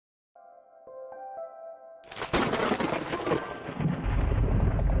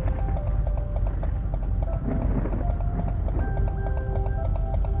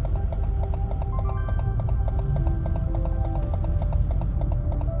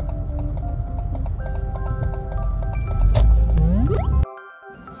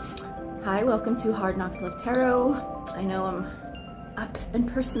welcome to Hard Knocks Love Tarot. I know I'm up and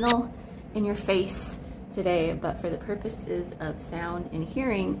personal in your face today, but for the purposes of sound and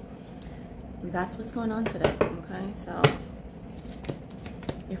hearing, that's what's going on today, okay? So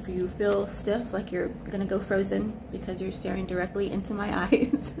if you feel stiff, like you're gonna go frozen because you're staring directly into my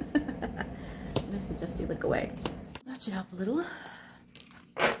eyes, I suggest you look away. That should help a little.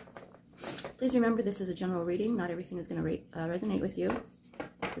 Please remember, this is a general reading. Not everything is going to resonate with you.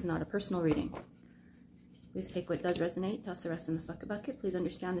 This is not a personal reading. Please take what does resonate, toss the rest in the fuck bucket. Please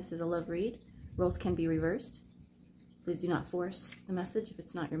understand this is a love read. Roles can be reversed. Please do not force the message. If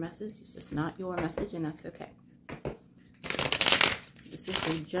it's not your message, it's just not your message, and that's okay. This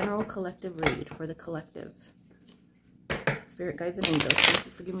is a general collective read for the collective. Spirit guides and angels, thank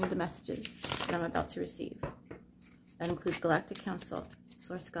you for giving me the messages that I'm about to receive. That includes Galactic Council,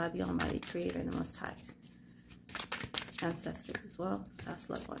 Source God, the Almighty, Creator, and the Most High. Ancestors as well,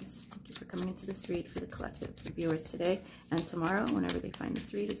 past loved ones. Thank you for coming into this read for the collective. The viewers today and tomorrow, whenever they find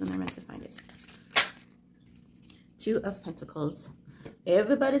this read, is when they're meant to find it. Two of Pentacles.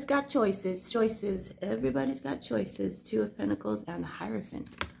 Everybody's got choices. Choices. Everybody's got choices. Two of Pentacles and the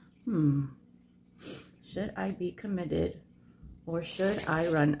Hierophant. Should I be committed or should I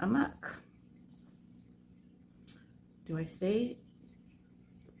run amok? Do I stay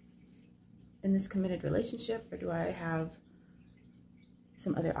in this committed relationship, or do I have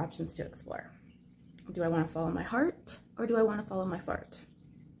some other options to explore? Do I want to follow my heart, or do I want to follow my fart?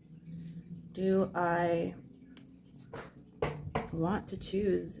 Do I want to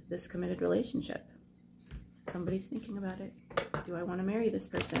choose this committed relationship? Somebody's thinking about it. Do I want to marry this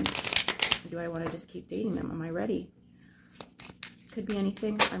person? Or do I want to just keep dating them? Am I ready? Could be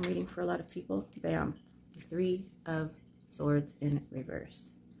anything. I'm reading for a lot of people. Bam. Three of Swords in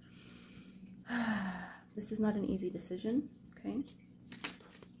reverse. This is not an easy decision, okay?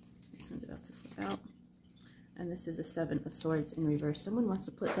 This one's about to flip out. And this is a Seven of Swords in reverse. Someone wants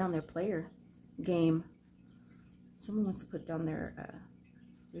to put down their player game. Someone wants to put down their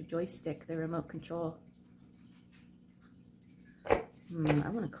joystick, their remote control. I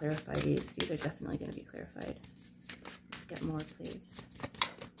want to clarify these. These are definitely going to be clarified. Let's get more, please.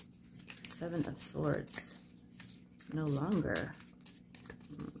 Seven of Swords. No longer.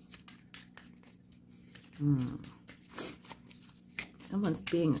 Someone's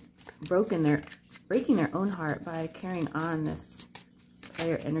breaking their own heart by carrying on this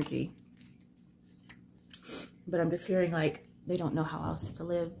player energy. But I'm just hearing like they don't know how else to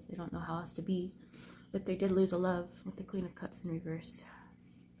live. They don't know how else to be. But they did lose a love with the Queen of Cups in reverse.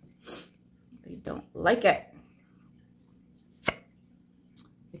 They don't like it.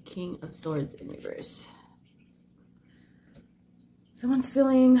 The King of Swords in reverse. Someone's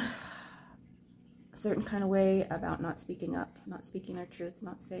feeling a certain kind of way about not speaking up, not speaking their truth,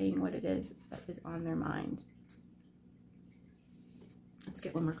 not saying what it is that is on their mind. Let's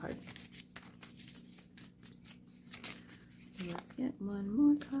get one more card. Let's get one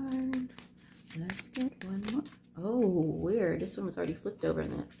more card. Let's get one more. Oh, weird. This one was already flipped over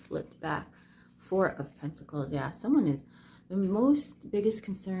and then it flipped back. Four of Pentacles. Yeah, someone is, the biggest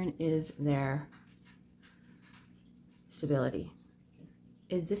concern is their stability.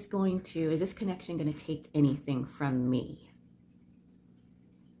 Is this connection going to take anything from me?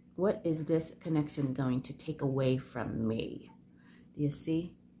 What is this connection going to take away from me? Do you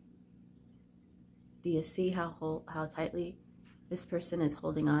see? Do you see how tightly this person is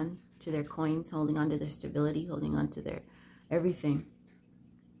holding on to their coins, holding on to their stability, holding on to their everything,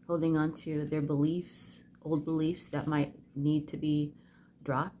 holding on to their beliefs, old beliefs that might need to be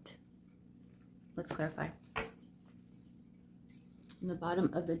dropped? Let's clarify. And the bottom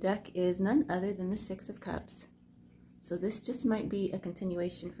of the deck is none other than the Six of Cups. So this just might be a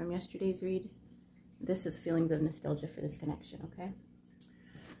continuation from yesterday's read. This is feelings of nostalgia for this connection, okay?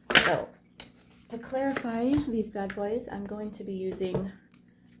 So, to clarify these bad boys, I'm going to be using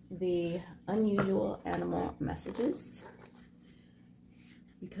the unusual animal messages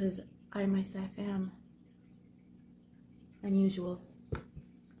because I myself am unusual.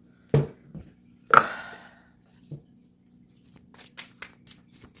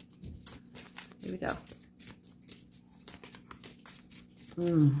 Here we go.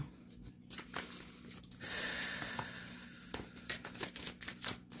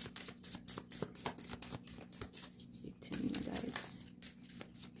 Speak to me, my guides.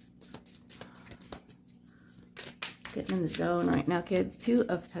 Getting in the zone right now, kids. Two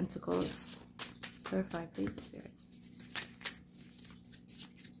of Pentacles. Clarify, please, Spirit.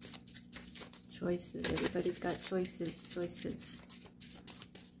 Choices. Everybody's got choices. Choices.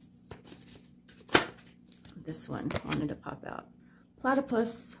 This one wanted to pop out.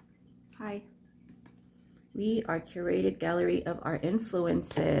 Platypus. Hi. We are curated gallery of our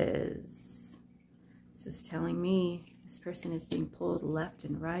influences. This is telling me this person is being pulled left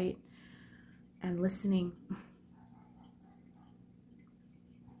and right and listening,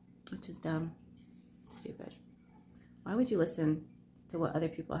 which is dumb, stupid. Why would you listen to what other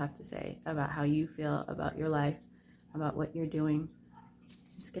people have to say about how you feel about your life, about what you're doing?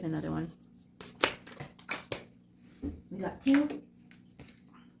 Let's get another one. We got 2.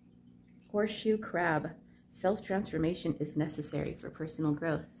 Horseshoe crab. Self-transformation is necessary for personal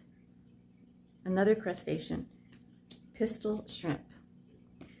growth. Another crustacean. Pistol shrimp.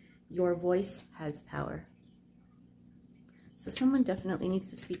 Your voice has power. So someone definitely needs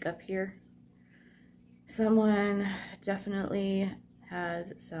to speak up here. Someone definitely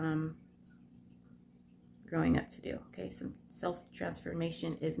has some growing up to do. Okay, some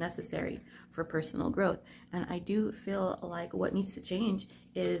self-transformation is necessary for personal growth. And I do feel like what needs to change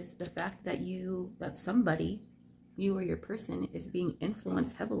is the fact that somebody, you or your person, is being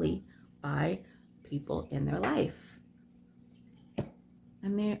influenced heavily by people in their life.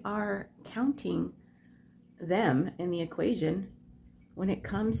 And they are counting them in the equation when it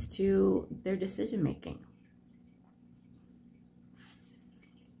comes to their decision making.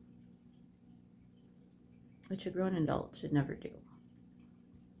 Which a grown adult should never do.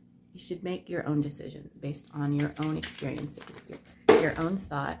 You should make your own decisions based on your own experiences, your own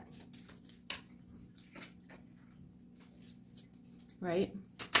thought. Right?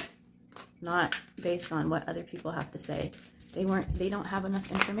 Not based on what other people have to say. They don't have enough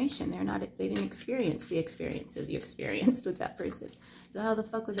information. They didn't experience the experiences you experienced with that person. So how the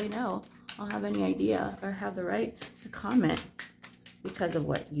fuck would they know or have any idea or have the right to comment because of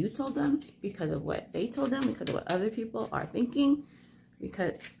what you told them, because of what they told them, because of what other people are thinking?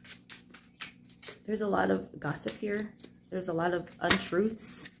 Because there's a lot of gossip here. There's a lot of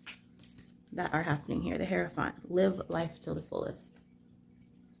untruths that are happening here. The Hierophant. Live life till the fullest.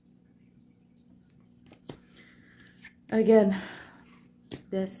 Again,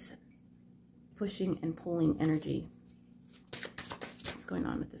 this pushing and pulling energy. What's going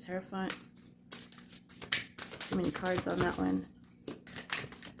on with this Hierophant? Too many cards on that one.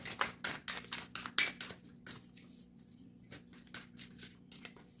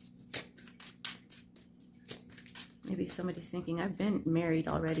 Maybe somebody's thinking, I've been married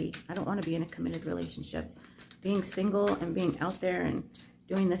already. I don't want to be in a committed relationship. Being single and being out there and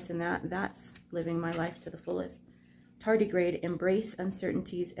doing this and that, that's living my life to the fullest. Tardigrade, embrace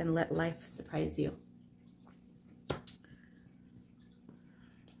uncertainties and let life surprise you.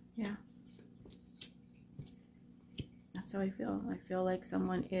 Yeah. That's how I feel. I feel like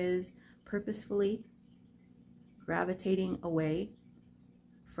someone is purposefully gravitating away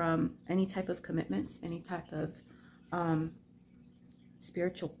from any type of commitments, any type of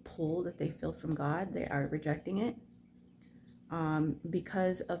spiritual pull that they feel from God. They are rejecting it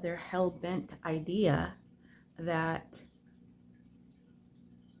because of their hell-bent idea that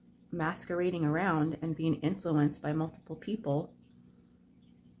masquerading around and being influenced by multiple people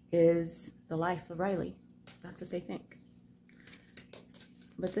is the life of Riley. That's what they think.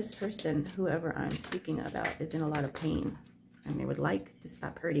 But this person, whoever I'm speaking about, is in a lot of pain. And they would like to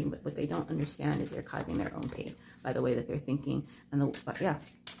stop hurting, but what they don't understand is they're causing their own pain by the way that they're thinking. And yeah,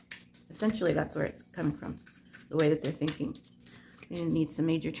 essentially that's where it's coming from. The way that they're thinking. They need some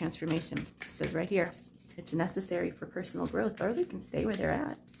major transformation. It says right here, it's necessary for personal growth, or they can stay where they're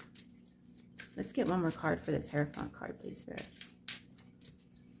at. Let's get one more card for this Hierophant card, please, Spirit.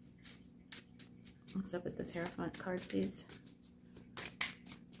 What's up with this Hierophant card, please?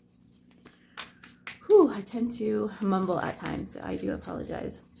 Whew, I tend to mumble at times, so I do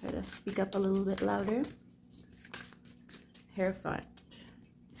apologize. Try to speak up a little bit louder. Hierophant.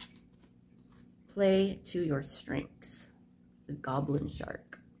 Play to your strengths. The Goblin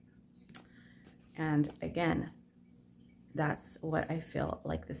Shark. And again, that's what I feel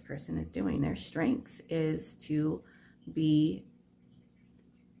like this person is doing. Their strength is to be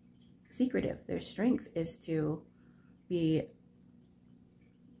secretive. Their strength is to be,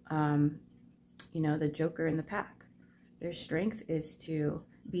 you know, the joker in the pack. Their strength is to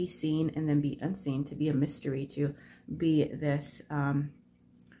be seen and then be unseen, to be a mystery, to be this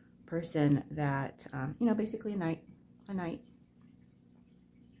person that, you know, basically a knight.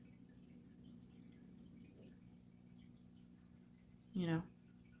 You know,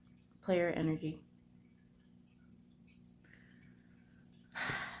 player energy.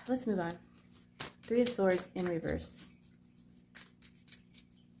 Let's move on. 3 of Swords in reverse.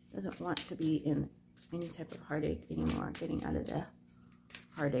 Doesn't want to be in any type of heartache anymore. Getting out of the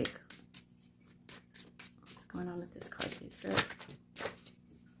heartache. What's going on with this card, please, Spirit?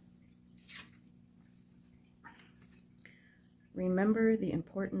 Remember the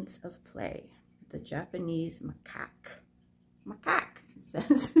importance of play. The Japanese macaque. Macaque, it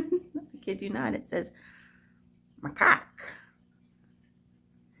says. I kid you not, it says macaque.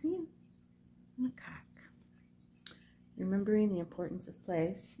 See? Macaque. Remembering the importance of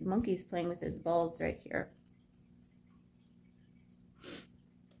play. The monkey's playing with his balls right here.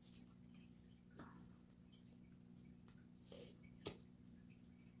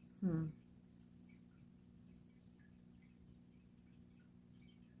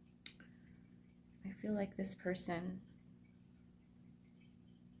 I feel like this person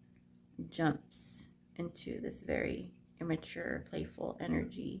jumps into this very immature, playful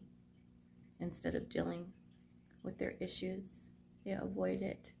energy instead of dealing with their issues. They avoid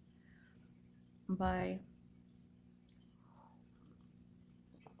it by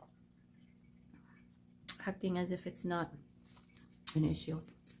acting as if it's not an issue,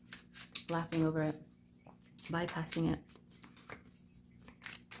 laughing over it, bypassing it,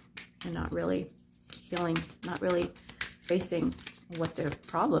 and not really healing, not really facing what their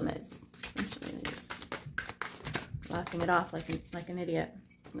problem is. Essentially, they're just laughing it off like an idiot.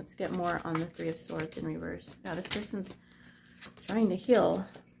 Let's get more on the Three of Swords in reverse. Now, this person's trying to heal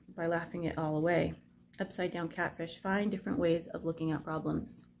by laughing it all away. Upside down catfish. Find different ways of looking at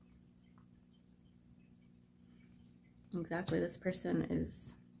problems. Exactly. This person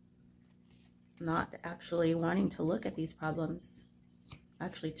is not actually wanting to look at these problems,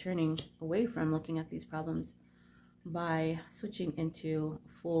 actually turning away from looking at these problems by switching into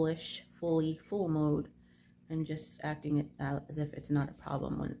full mode and just acting it out as if it's not a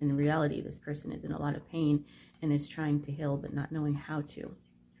problem, when in reality this person is in a lot of pain and is trying to heal but not knowing how to,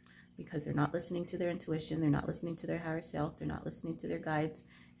 because they're not listening to their intuition, they're not listening to their higher self, they're not listening to their guides,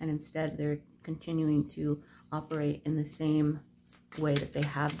 and instead they're continuing to operate in the same way that they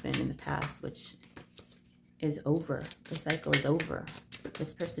have been in the past, which is over. The cycle is over.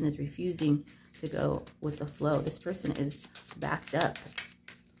 This person is refusing to go with the flow. This person is backed up.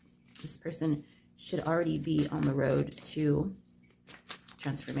 This person should already be on the road to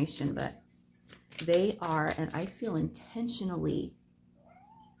transformation, but they are, and I feel intentionally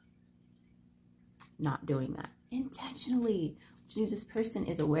not doing that. Intentionally. Which means this person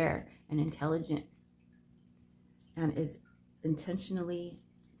is aware and intelligent and is intentionally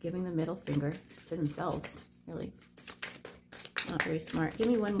giving the middle finger to themselves. Really not very smart. Give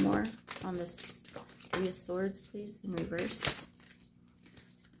me one more on this Three of Swords, please, in reverse.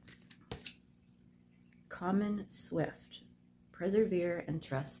 Common swift. Persevere and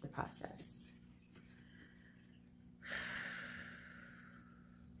trust the process.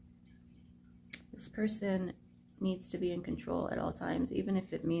 This person needs to be in control at all times, even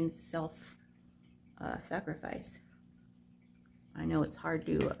if it means self-sacrifice. I know it's hard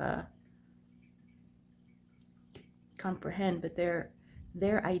to comprehend, but their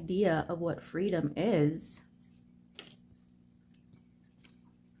idea of what freedom is,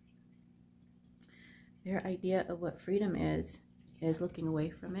 is looking away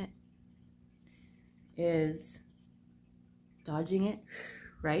from it, is dodging it,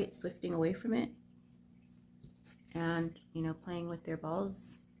 right? Swifting away from it, and, you know, playing with their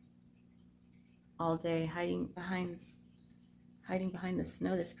balls all day, hiding behind the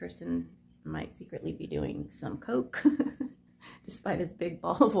snow. This person might secretly be doing some coke, despite his big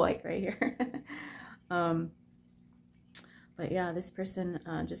ball of white right here. But yeah, this person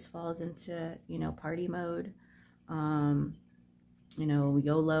just falls into, you know, party mode, you know,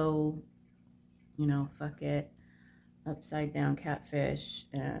 YOLO, you know, fuck it, upside down catfish,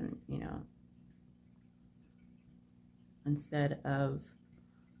 and, you know, instead of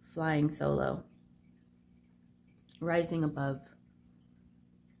flying solo, rising above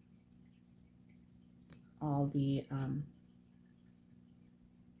all the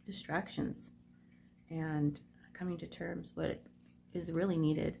distractions and coming to terms what is really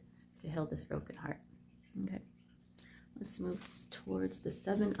needed to heal this broken heart. Okay, let's move towards the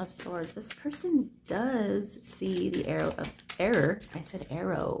Seven of Swords. This person does see the arrow of error. I said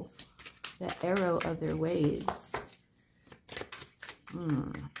arrow. The arrow of their ways.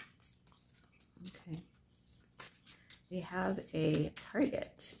 Okay. They have a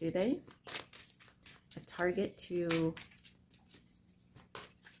target, do they? A target to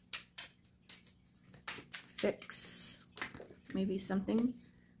fix maybe something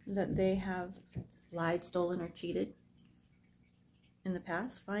that they have lied, stolen, or cheated in the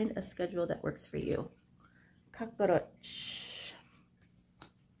past. Find a schedule that works for you. Kakoroch.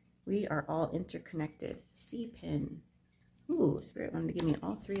 We are all interconnected. C-pin. Ooh, Spirit wanted to give me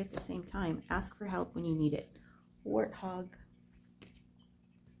all three at the same time. Ask for help when you need it. Warthog.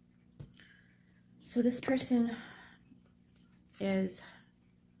 So this person is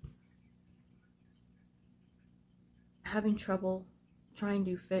having trouble trying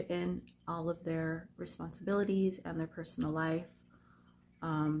to fit in all of their responsibilities and their personal life.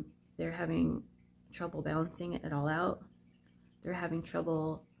 They're having trouble balancing it all out. They're having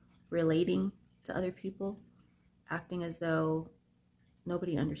trouble relating to other people, acting as though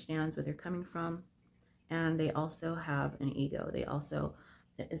nobody understands where they're coming from. And they also have an ego.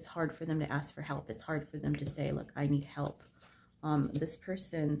 It's hard for them to ask for help. It's hard for them to say, look, I need help. This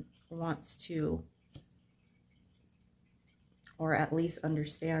person wants to, or at least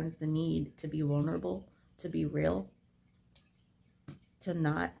understands the need to be vulnerable, to be real, to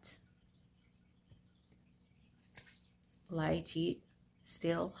not lie, cheat,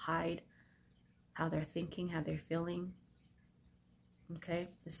 steal, hide how they're thinking, how they're feeling. Okay,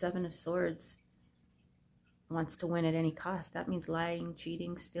 the Seven of Swords wants to win at any cost. That means lying,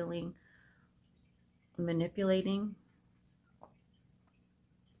 cheating, stealing, manipulating.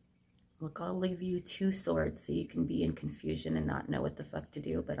 Look, I'll leave you 2 swords so you can be in confusion and not know what the fuck to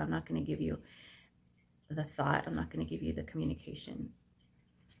do, but I'm not going to give you the thought. I'm not going to give you the communication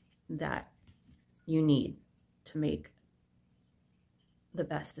that you need to make the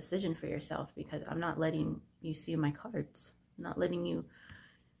best decision for yourself, because I'm not letting you see my cards. I'm not letting you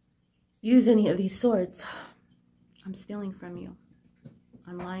use any of these swords. I'm stealing from you.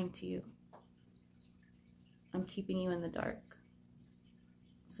 I'm lying to you. I'm keeping you in the dark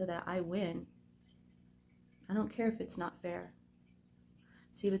so that I win. I don't care if it's not fair.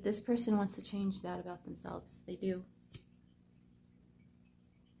 See, but this person wants to change that about themselves. They do.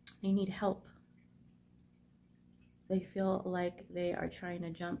 They need help. They feel like they are trying to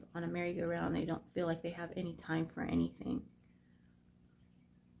jump on a merry-go-round. They don't feel like they have any time for anything.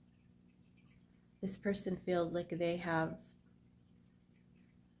 This person feels like they have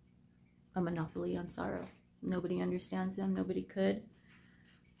a monopoly on sorrow. Nobody understands them. Nobody could.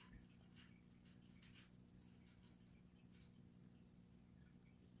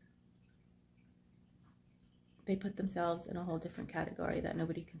 They put themselves in a whole different category that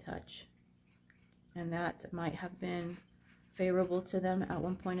nobody can touch. And that might have been favorable to them at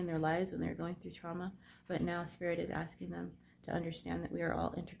one point in their lives when they're going through trauma. But now Spirit is asking them to understand that we are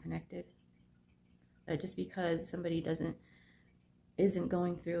all interconnected. That just because somebody isn't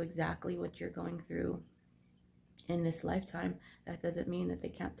going through exactly what you're going through in this lifetime, that doesn't mean that they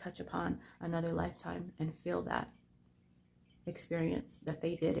can't touch upon another lifetime and feel that experience that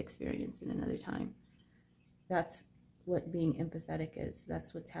they did experience in another time. That's what being empathetic is.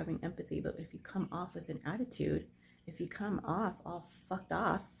 That's what's having empathy. But if you come off with an attitude, if you come off all fucked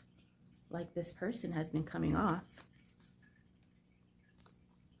off, like this person has been coming off,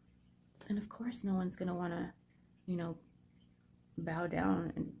 and of course no one's going to want to, bow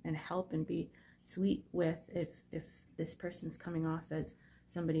down and help and be sweet with if this person's coming off as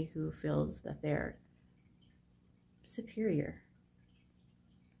somebody who feels that they're superior.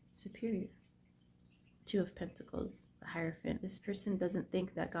 2 of Pentacles, the Hierophant. This person doesn't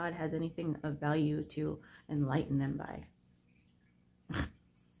think that God has anything of value to enlighten them by.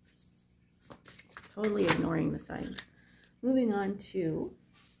 Totally ignoring the signs. Moving on to,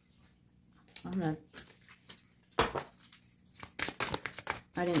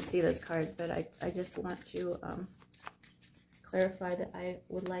 I didn't see those cards, but I just want to clarify that I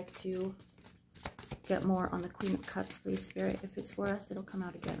would like to get more on the Queen of Cups, please, Spirit. If it's for us, it'll come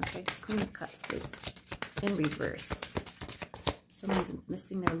out again, okay? Queen of Cups, please. In reverse. Someone's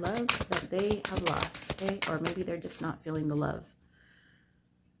missing their love that they have lost, okay? Or maybe they're just not feeling the love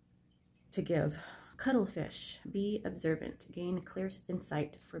to give. Cuttlefish. Be observant. Gain clear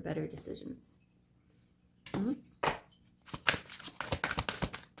insight for better decisions.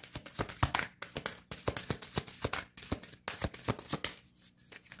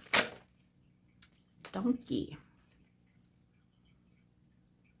 Donkey.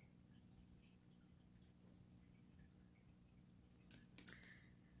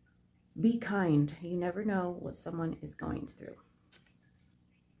 Be kind. You never know what someone is going through.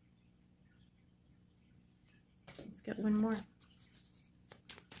 Let's get one more.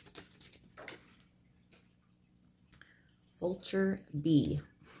 Vulture bee.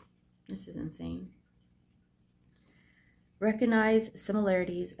 This is insane. Recognize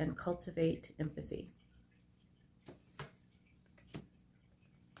similarities and cultivate empathy.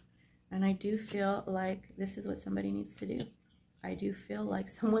 And I do feel like this is what somebody needs to do. I do feel like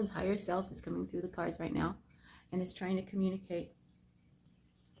someone's higher self is coming through the cards right now and is trying to communicate.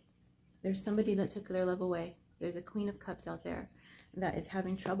 There's somebody that took their love away. There's a Queen of Cups out there that is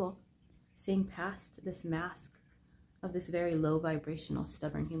having trouble seeing past this mask of this very low vibrational,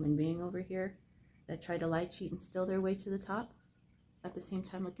 stubborn human being over here that tried to lie, cheat, and steal their way to the top. at the same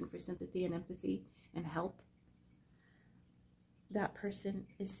time looking for sympathy and empathy and help. That person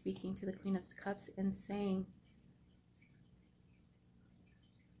is speaking to the Queen of Cups and saying,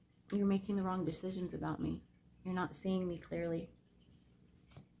 you're making the wrong decisions about me. You're not seeing me clearly.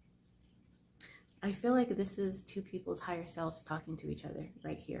 I feel like this is two people's higher selves talking to each other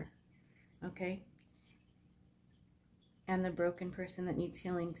right here. Okay? And the broken person that needs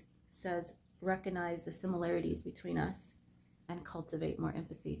healing says, recognize the similarities between us and cultivate more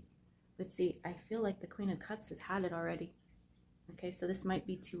empathy. But see, I feel like the Queen of Cups has had it already. Okay, so this might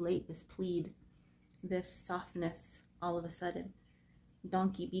be too late, this plead, this softness all of a sudden.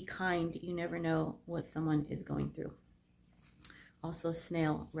 Donkey, be kind. You never know what someone is going through. Also,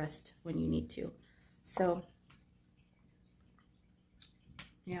 snail, rest when you need to. So,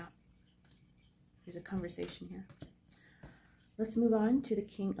 yeah, there's a conversation here. Let's move on to the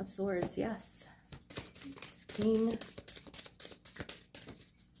King of Swords. Yes, this King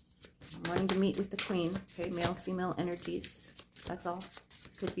wanting to meet with the Queen. Okay, male, female energies. That's all.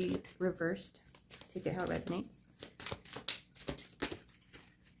 Could be reversed. Take it how it resonates.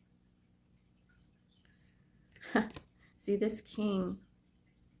 See, this King,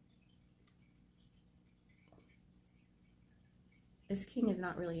 this King is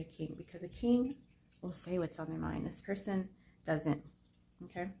not really a king, because a king will say what's on their mind. This person doesn't.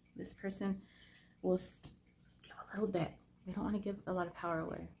 Okay? This person will give a little bit. They don't want to give a lot of power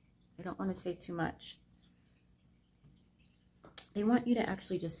away. They don't want to say too much. They want you to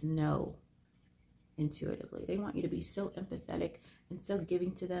actually just know intuitively. They want you to be so empathetic and so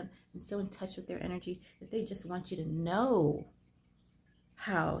giving to them and so in touch with their energy that they just want you to know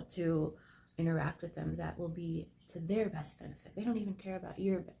how to interact with them. That will be to their best benefit. They don't even care about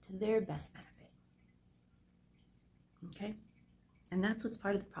your, but to their best benefit. Okay? And that's what's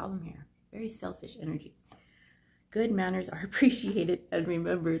part of the problem here. Very selfish energy. Good manners are appreciated and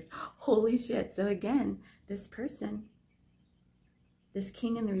remembered. Holy shit. So again, this person, this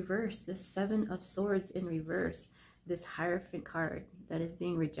King in the reverse, this Seven of Swords in reverse, this Hierophant card that is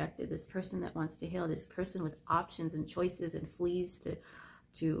being rejected, this person that wants to heal, this person with options and choices and flees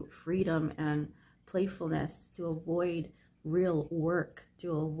to freedom and playfulness, to avoid real work,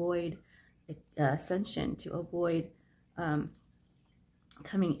 to avoid ascension, to avoid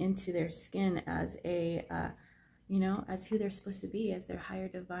coming into their skin as a, you know, as who they're supposed to be, as their higher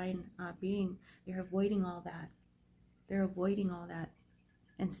divine being. They're avoiding all that. They're avoiding all that.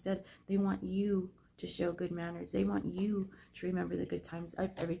 Instead, they want you to show good manners. They want you to remember the good times,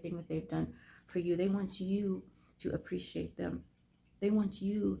 everything that they've done for you. They want you to appreciate them. They want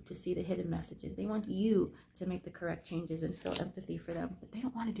you to see the hidden messages. They want you to make the correct changes and feel empathy for them. But they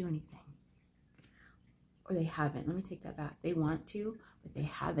don't want to do anything. Or they haven't. Let me take that back. They want to, but they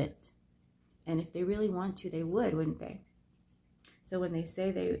haven't. And if they really want to, they would, wouldn't they? So when they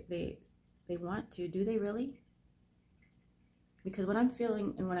say they want to, do they really? Because what I'm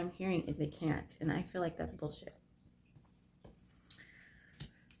feeling and what I'm hearing is they can't. And I feel like that's bullshit.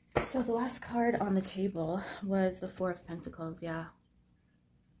 So the last card on the table was the Four of Pentacles. Yeah.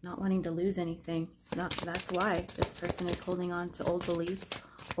 Not wanting to lose anything. That's why this person is holding on to old beliefs,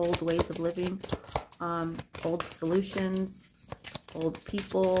 old ways of living, old solutions, old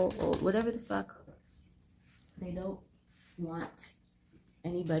people, old whatever the fuck. They don't want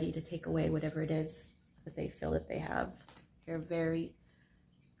anybody to take away whatever it is that they feel that they have. They're very,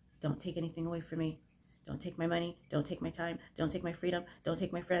 don't take anything away from me. Don't take my money. Don't take my time. Don't take my freedom. Don't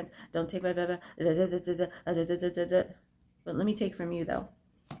take my friends. Don't take my... But let me take from you, though.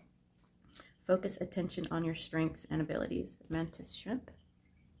 Focus attention on your strengths and abilities. Mantis shrimp.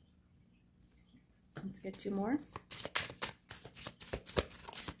 Let's get two more.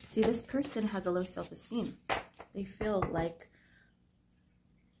 See, this person has a low self-esteem. They feel like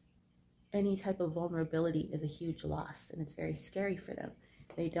any type of vulnerability is a huge loss, and it's very scary for them.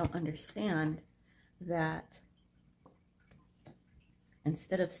 They don't understand that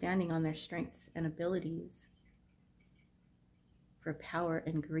instead of standing on their strengths and abilities for power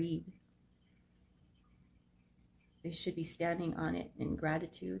and greed, they should be standing on it in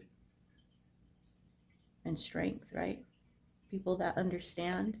gratitude and strength, right? People that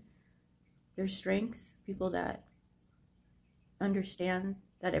understand their strengths, people that understand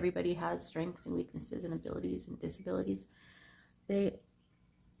that everybody has strengths and weaknesses and abilities and disabilities, they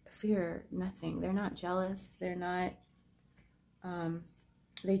fear nothing. They're not jealous. They're not,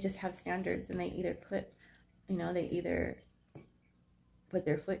 they just have standards, and they either put, you know, they either put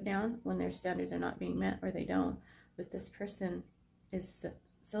their foot down when their standards are not being met, or they don't. But this person is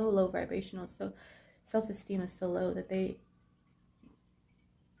so low vibrational, so self-esteem is so low that they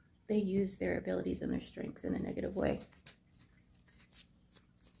use their abilities and their strengths in a negative way.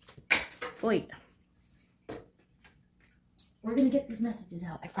 Wait. We're going to get these messages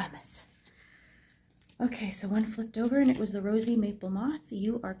out, I promise. Okay, so one flipped over and it was the rosy maple moth.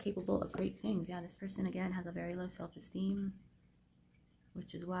 You are capable of great things. Yeah, this person, again, has a very low self-esteem,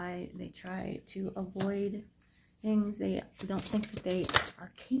 which is why they try to avoid things. They don't think that they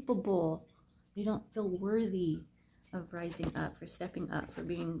are capable. They don't feel worthy of rising up, for stepping up, for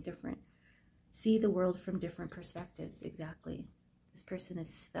being different. See the world from different perspectives. Exactly. This person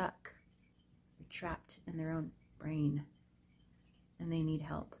is stuck. They're trapped in their own brain, and they need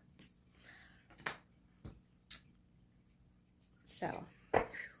help. So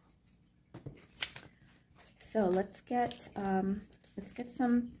let's get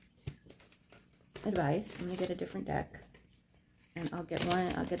some advice. I'm gonna get a different deck, and I'll get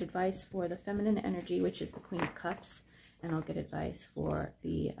advice for the feminine energy, which is the Queen of Cups, and I'll get advice for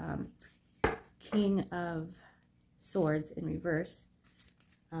the King of Swords in reverse.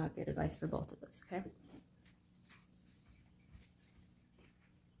 I'll get advice for both of those. Okay.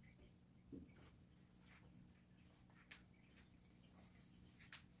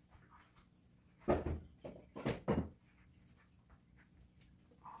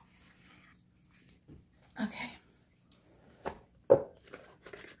 Okay.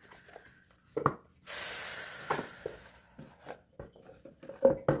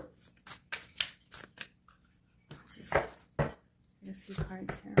 Let's just get a few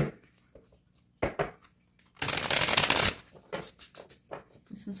cards here.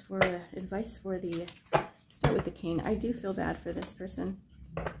 This one's for advice for the, start with the King. I do feel bad for this person,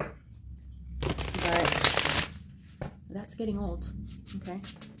 but that's getting old, okay?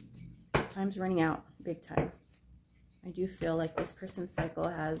 Time's running out, big time. I do feel like this person's cycle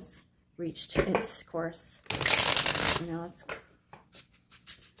has reached its course. You know, it's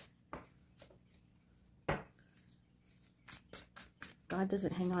God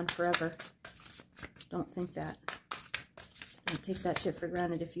doesn't hang on forever. Don't think that. Don't take that shit for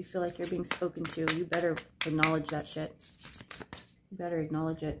granted. If you feel like you're being spoken to, you better acknowledge that shit. You better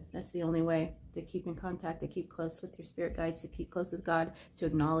acknowledge it. That's the only way to keep in contact, to keep close with your spirit guides, to keep close with God, is to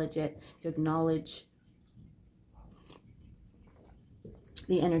acknowledge it, to acknowledge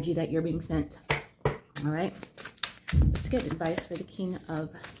the energy that you're being sent. All right. Let's get advice for the King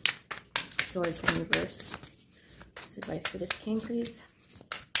of Swords in reverse. What's advice for this King, please?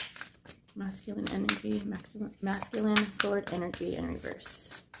 Masculine energy, masculine sword energy in reverse.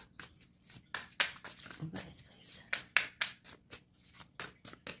 Advice, please.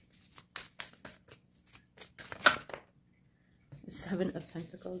 The Seven of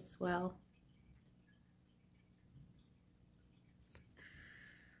Pentacles. Well,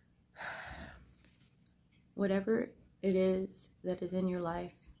 whatever it is that is in your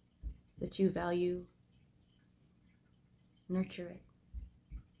life that you value, nurture it.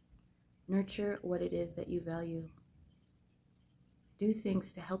 Nurture what it is that you value. Do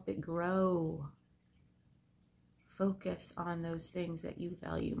things to help it grow. Focus on those things that you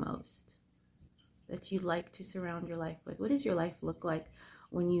value most, that you like to surround your life with. What does your life look like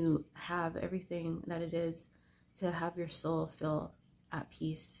when you have everything that it is to have your soul feel at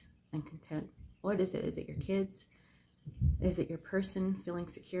peace and content? What is it? Is it your kids? Is it your person feeling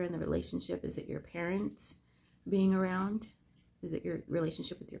secure in the relationship? Is it your parents being around? Is it your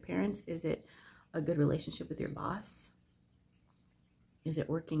relationship with your parents? Is it a good relationship with your boss? Is it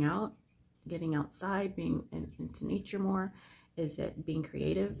working out, getting outside, being into nature more? Is it being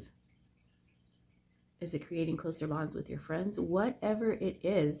creative? Is it creating closer bonds with your friends? Whatever it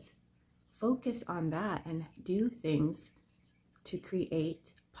is, focus on that and do things to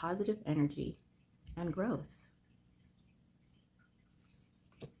create positive energy and growth.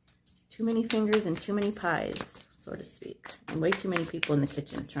 Too many fingers and too many pies, so to speak. And way too many people in the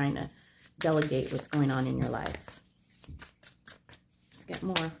kitchen trying to delegate what's going on in your life. Let's get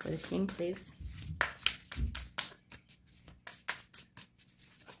more for the King, please.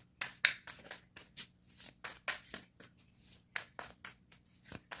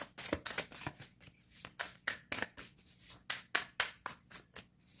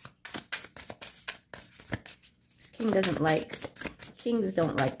 Kings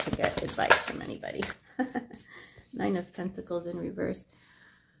don't like to get advice from anybody. Nine of Pentacles in reverse.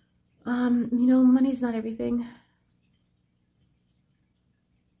 You know, money's not everything.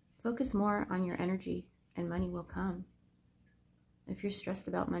 Focus more on your energy and money will come. If you're stressed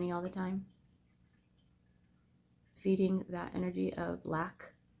about money all the time, feeding that energy of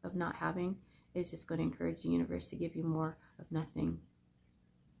lack, of not having, is just going to encourage the universe to give you more of nothing.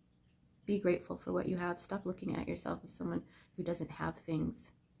 Be grateful for what you have. Stop looking at yourself as someone who doesn't have things.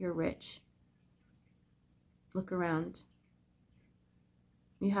 You're rich. Look around.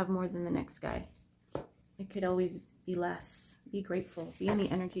 You have more than the next guy. It could always be less. Be grateful. Be in the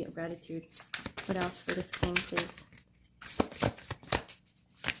energy of gratitude. What else for this king, please?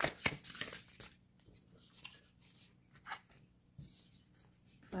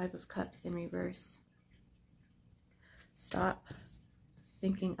 Five of Cups in reverse. Stop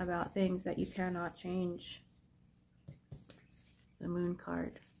thinking about things that you cannot change. The Moon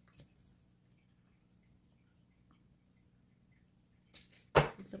card.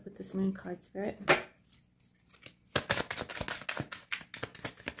 What's up with this Moon card, Spirit?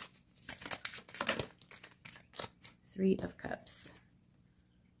 Three of Cups.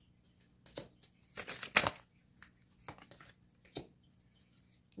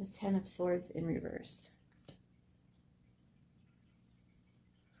 The Ten of Swords in reverse.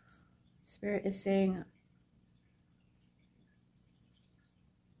 Spirit is saying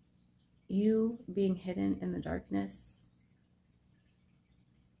you being hidden in the darkness,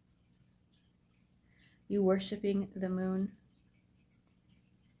 you worshiping the moon,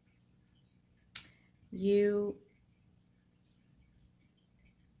 you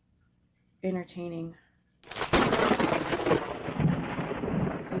entertaining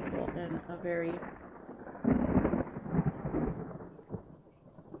people in a very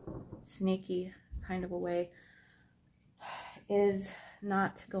sneaky kind of a way is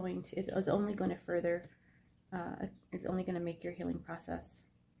not going to, is only going to further, is only going to make your healing process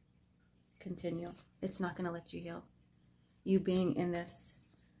continue. It's not going to let you heal. You being in this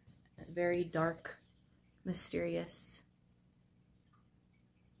very dark, mysterious,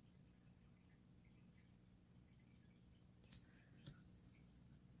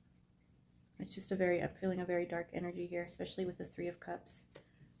 it's just a very, I'm feeling a very dark energy here, especially with the Three of Cups.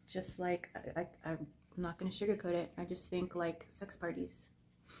 Just like, I'm not going to sugarcoat it. I just think like sex parties,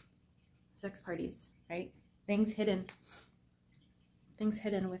 right? Things hidden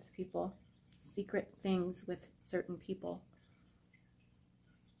with people, secret things with certain people.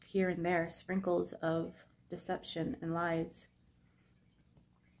 Here and there, sprinkles of deception and lies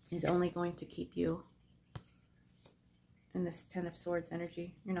is only going to keep you in this Ten of Swords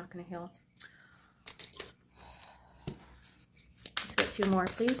energy. You're not going to heal. Let's get two more,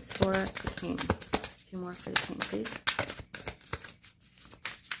 please, for the king. Two more for the king, please.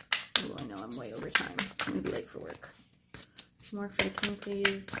 Oh, I know I'm way over time. I'm going to be late for work. Two more for the king,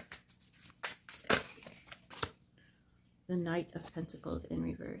 please. The Knight of Pentacles in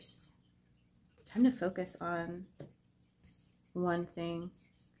reverse. Time to focus on one thing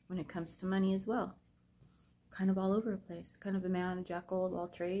when it comes to money as well. Kind of all over the place. Kind of a man, a jackal of all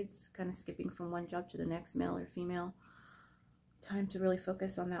trades. Kind of skipping from one job to the next, male or female. Time to really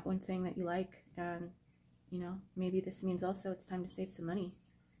focus on that one thing that you like. And, you know, maybe this means also it's time to save some money.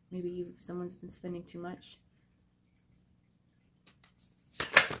 Maybe someone's been spending too much.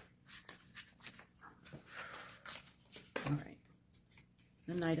 All right.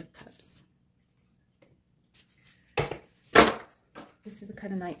 The Knight of Cups. This is the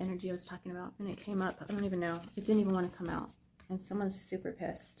kind of night energy I was talking about, and it came up. I don't even know. It didn't even want to come out. And someone's super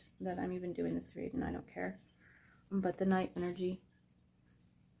pissed that I'm even doing this read, and I don't care. But the night energy,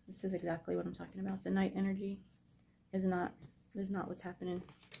 this is exactly what I'm talking about. The night energy is not what's happening.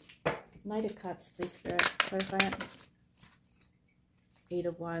 Knight of Cups, please, Spirit, clarify it. Eight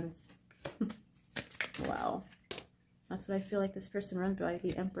of Wands. Wow. That's what I feel like this person runs by,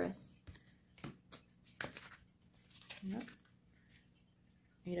 the Empress. Yep.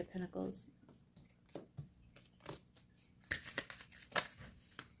 Eight of Pentacles.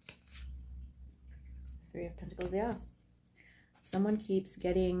 Three of Pentacles, yeah. Someone keeps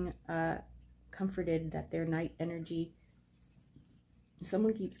getting comforted that their night energy,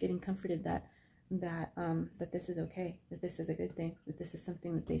 someone keeps getting comforted that this is okay, that this is a good thing, that this is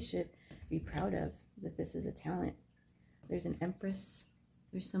something that they should be proud of, that this is a talent. There's an Empress.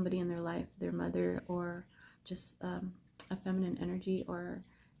 There's somebody in their life, their mother, or just a feminine energy, or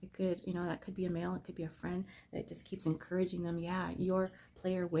it could, you know, that could be a male, it could be a friend that just keeps encouraging them. Yeah, your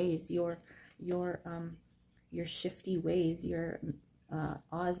player ways, your shifty ways, your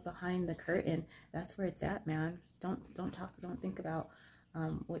Oz behind the curtain. That's where it's at, man. Don't think about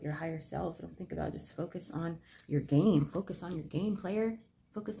what your higher self. Don't think about. Just focus on your game. Focus on your game, player.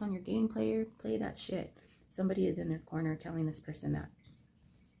 Focus on your game, player. Play that shit. Somebody is in their corner telling this person that.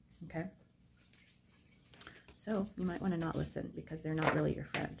 Okay. So you might want to not listen because they're not really your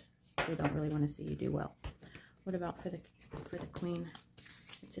friend. They don't really want to see you do well. What about for the Queen?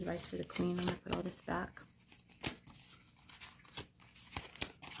 What's advice for the Queen? I'm going to put all this back.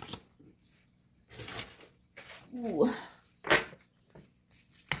 Ooh. All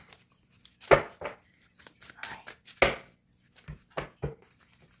right.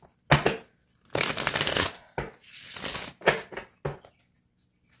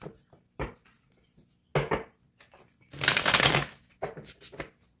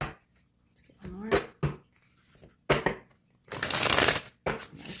 Let's get one more. Nice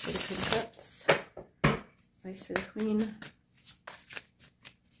for the Queen of Cups. Nice for the Queen.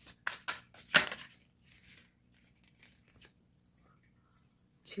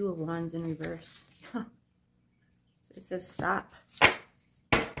 Two of Wands in reverse. So it says stop.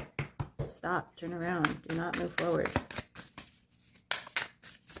 Stop. Turn around. Do not move forward.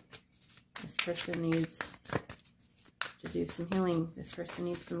 This person needs to do some healing. This person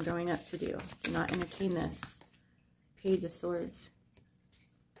needs some growing up to do. Do not entertain this. Page of Swords.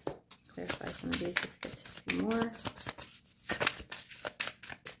 Clarify some of these. Let's get a few more.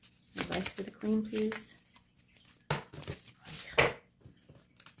 Advice for the Queen, please.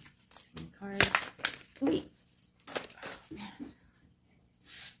 Cards. Wait. Oh, man.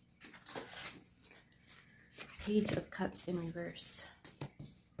 Page of Cups in reverse.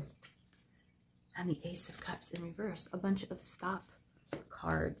 And the Ace of Cups in reverse. A bunch of stop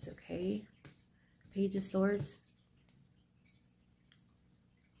cards, okay? Page of Swords.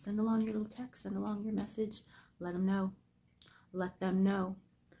 Send along your little text. Send along your message. Let them know. Let them know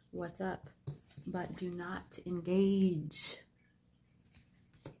what's up. But do not engage.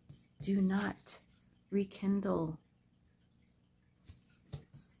 Do not rekindle.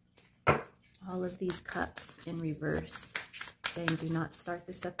 All of these cups in reverse, saying do not start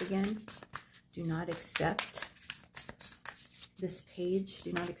this up again. Do not accept this page.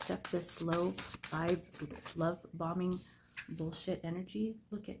 Do not accept this low vibe, love bombing bullshit energy.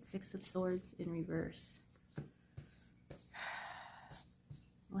 Look at Six of Swords in reverse.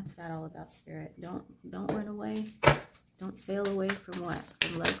 What's that all about, Spirit? Don't run away. Don't sail away from what?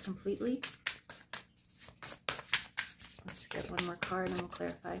 From love completely? Let's get one more card and we'll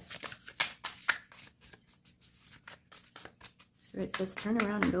clarify. Spirit says turn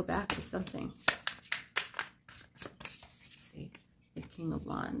around and go back to something. Let's see. The King of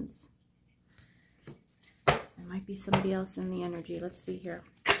Wands. There might be somebody else in the energy. Let's see here.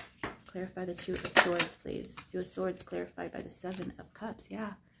 Clarify the Two of Swords, please. Two of Swords clarified by the Seven of Cups.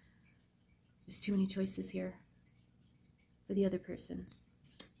 Yeah. There's too many choices here for the other person.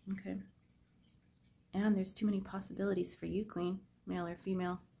 Okay. And there's too many possibilities for you, Queen, male or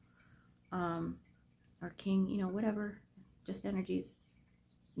female, or King, you know, whatever, just energies.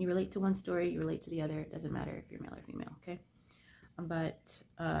 You relate to one story, you relate to the other. It doesn't matter if you're male or female, okay? But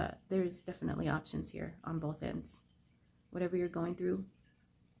there's definitely options here on both ends. Whatever you're going through,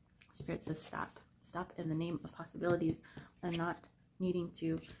 Spirit says stop. Stop in the name of possibilities and not needing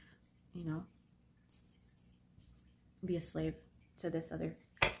to, you know, be a slave to this other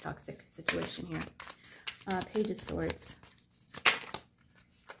toxic situation here. Page of Swords.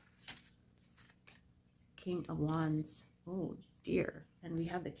 King of Wands. Oh dear. And we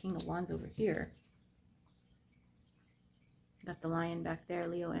have the King of Wands over here. Got the Lion back there,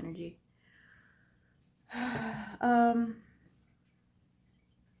 Leo energy.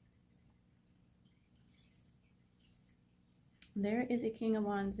 There is a King of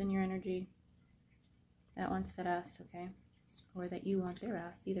Wands in your energy that wants that ass, okay? Or that you want their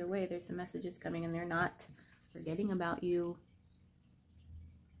ass. Either way, there's some messages coming and they're not forgetting about you.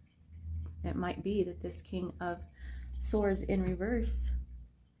 It might be that this King of Swords in reverse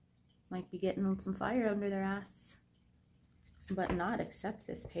might be getting some fire under their ass, but not accept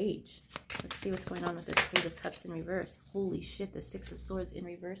this page. Let's see what's going on with this Page of Cups in reverse. Holy shit, the Six of Swords in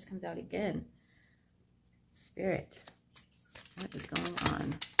reverse comes out again. Spirit, what is going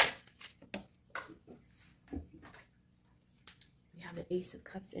on? We have the Ace of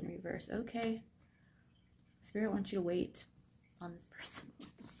Cups in reverse. Okay. Spirit wants you to wait on this person. What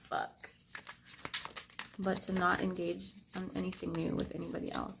the fuck? But to not engage on anything new with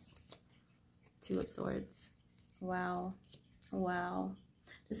anybody else. Two of Swords. Wow. Wow.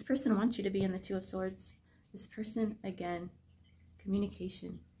 This person wants you to be in the Two of Swords. This person, again,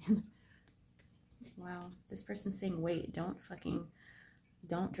 communication. Wow. This person's saying, wait, don't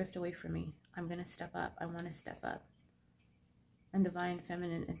drift away from me. I'm going to step up. I want to step up. And Divine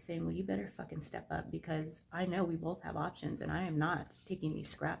Feminine is saying, well, you better fucking step up because I know we both have options and I am not taking these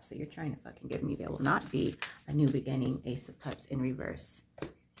scraps that you're trying to fucking give me. There will not be a new beginning. Ace of Cups in reverse.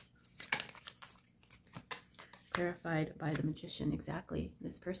 Clarified by the Magician. Exactly.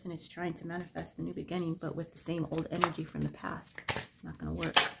 This person is trying to manifest a new beginning, but with the same old energy from the past. It's not going to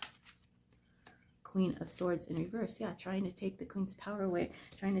work. Queen of Swords in reverse. Yeah, trying to take the Queen's power away.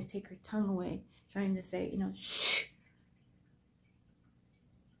 Trying to take her tongue away. Trying to say, you know, shh.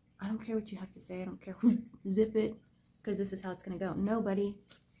 I don't care what you have to say. I don't care. Zip it. Because this is how it's going to go. Nobody.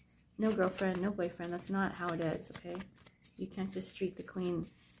 No girlfriend. No boyfriend. That's not how it is, okay? You can't just treat the Queen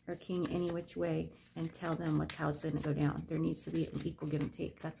or king any which way and tell them how it's going to go down. There needs to be an equal give and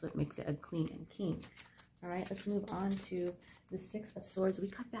take. That's what makes it a queen and king. All right, let's move on to the Six of Swords. We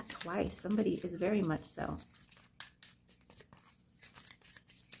got that twice. Somebody is very much so.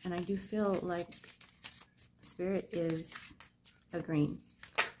 And I do feel like Spirit is agreeing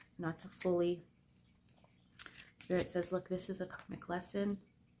not to fully. Spirit says, look, this is a karmic lesson.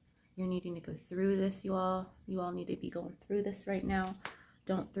 You're needing to go through this, you all. You all need to be going through this right now.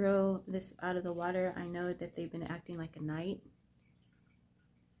 Don't throw this out of the water. I know that they've been acting like a knight.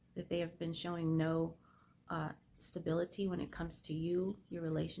 That they have been showing no stability when it comes to you, your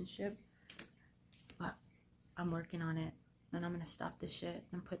relationship. But I'm working on it. And I'm going to stop this shit.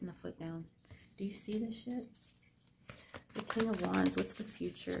 I'm putting the foot down. Do you see this shit? The King of Wands. What's the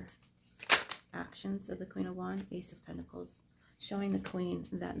future actions of the Queen of Wands? Ace of Pentacles. Showing the Queen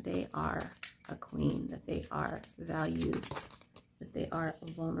that they are a queen. That they are valued. That they are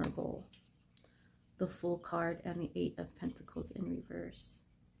vulnerable. The Fool card and the Eight of Pentacles in reverse.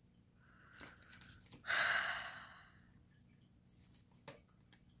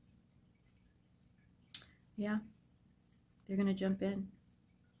 Yeah. They're going to jump in.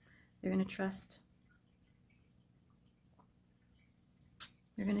 They're going to trust.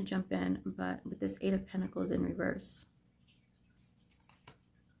 They're going to jump in, but with this Eight of Pentacles in reverse,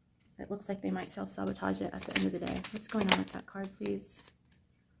 it looks like they might self-sabotage it at the end of the day. What's going on with that card, please?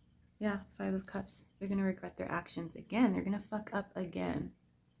 Yeah, Five of Cups. They're going to regret their actions again. They're going to fuck up again.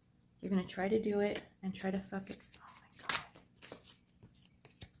 They're going to try to do it and try to fuck it. Oh my God.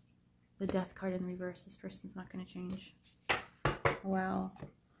 The Death card in reverse. This person's not going to change. Wow.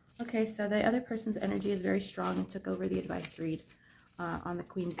 Okay, so the other person's energy is very strong and took over the advice read on the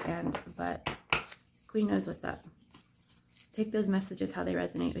Queen's end, but Queen knows what's up. Take those messages how they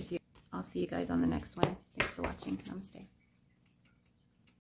resonate with you. I'll see you guys on the next one. Thanks for watching. Namaste.